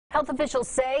Health officials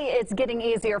say it's getting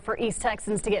easier for East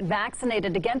Texans to get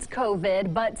vaccinated against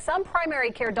COVID, but some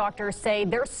primary care doctors say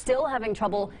they're still having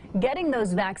trouble getting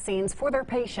those vaccines for their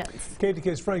patients.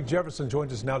 KTK's Frank Jefferson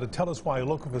joins us now to tell us why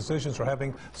local physicians are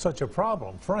having such a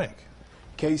problem. Frank.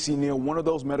 Casey, Neil, one of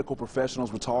those medical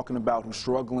professionals we're talking about who's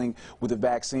struggling with the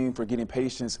vaccine for getting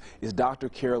patients is Dr.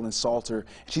 Carolyn Salter.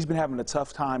 She's been having a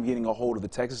tough time getting a hold of the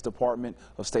Texas Department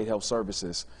of State Health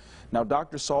Services. Now,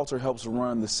 Dr. Salter helps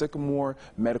run the Sycamore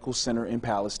Medical Center in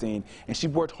Palestine, and she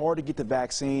worked hard to get the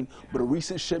vaccine, but a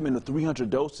recent shipment of 300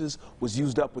 doses was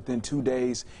used up within 2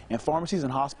 days. And pharmacies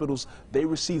and hospitals, they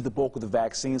receive the bulk of the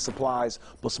vaccine supplies,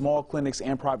 but small clinics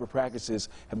and private practices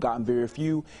have gotten very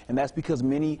few, and that's because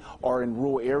many are in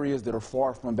rural areas that are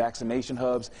far from vaccination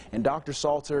hubs. And Dr.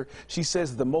 Salter, she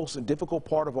says the most difficult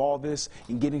part of all this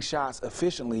is getting shots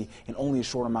efficiently in only a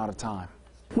short amount of time.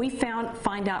 We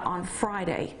find out on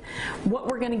Friday what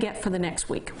we're going to get for the next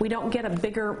week. We don't get a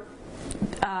bigger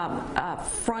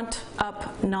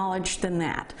front-up knowledge than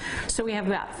that. So we have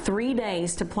about 3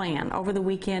 days to plan over the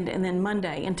weekend and then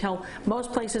Monday until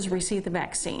most places receive the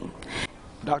vaccine.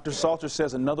 Dr. Salter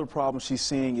says another problem she's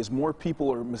seeing is more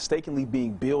people are mistakenly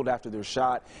being billed after their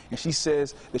shot, and she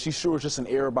says that she's sure it's just an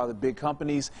error by the big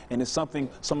companies, and it's something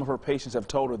some of her patients have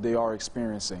told her they are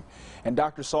experiencing. And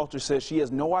Dr. Salter says she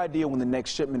has no idea when the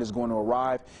next shipment is going to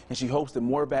arrive, and she hopes that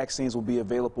more vaccines will be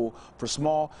available for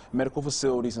small medical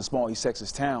facilities and small East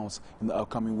Texas towns in the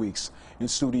upcoming weeks. In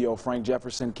studio, Frank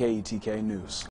Jefferson, KETK News.